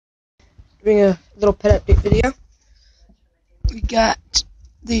doing a little pet update video. We got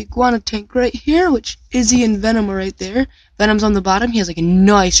the iguana tank right here, which Izzy and Venom are right there. Venom's on the bottom. He has like a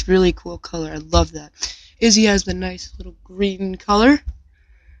nice, really cool color. I love that. Izzy has the nice little green color.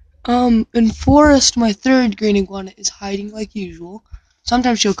 In Forest, my third green iguana is hiding like usual.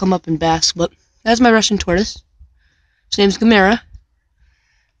 Sometimes she'll come up and bask, but that's my Russian tortoise. His name's Gamera.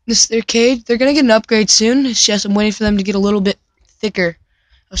 This is their cage. They're gonna get an upgrade soon. It's just I'm waiting for them to get a little bit thicker.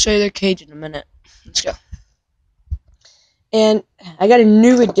 I'll show you their cage in a minute. Let's go. And I got a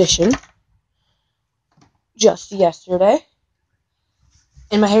new addition just yesterday.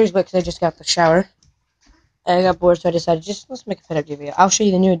 And my hair's wet because I just got the shower. And I got bored, so I decided let's make a pet update video. I'll show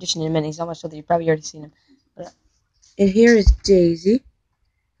you the new addition in a minute. He's almost so that you've probably already seen him. But and here is Daisy.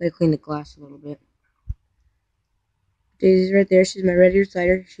 Let me clean the glass a little bit. Daisy's right there. She's my red ear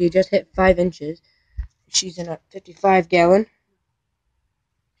cider. She just hit 5 inches. She's in a 55-gallon.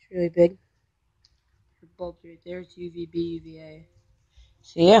 It's really big. Her bulb's right there. It's UVB, UVA.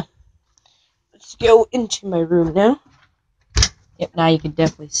 So yeah. Let's go into my room now. Yep, now you can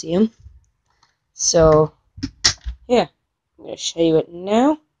definitely see him. So, yeah. I'm going to show you it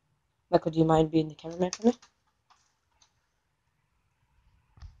now. Michael, do you mind being the cameraman for me?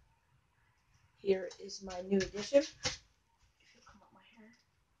 Here is my new addition. If you'll come up my hair.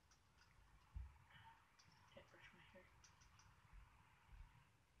 Can't brush my hair.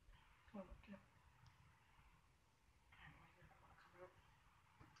 Come on, get up. I don't know if I want to come out.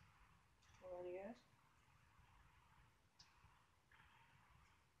 Hold on, you guys.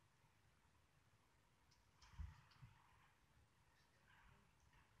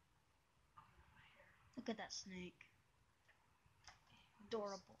 Look at that snake.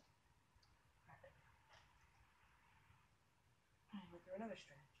 Adorable. I'm going to throw another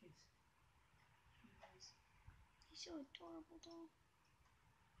strand. Jeez. He's so adorable, though.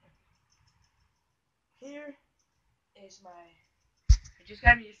 Here is I just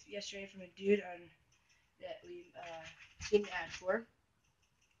got it yesterday from a dude that we seen an ad for.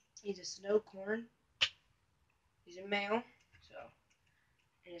 He's a snow corn. He's a male, so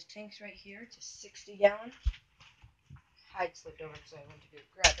and his tank's right here. It's a 60-gallon. Hide slipped over, so I went to go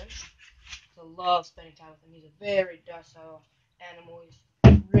grab him. So I love spending time with him. He's a very docile animal.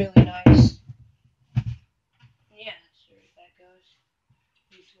 He's really nice. Yeah, that's where that goes.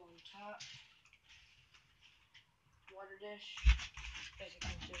 These go on top. Water dish. As you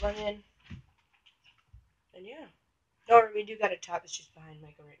can see, run in. And yeah. Don't worry, we do got a top. It's just behind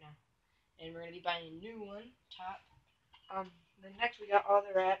Michael right now. And we're going to be buying a new one, top. Then next we got all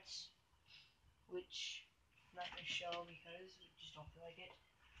the rats, which I'm not going to show because we just don't feel like it.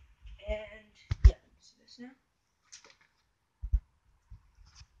 And yeah, let me see this now.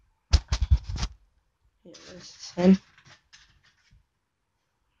 Yeah, this is him.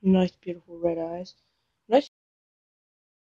 Nice, beautiful red eyes. Nice.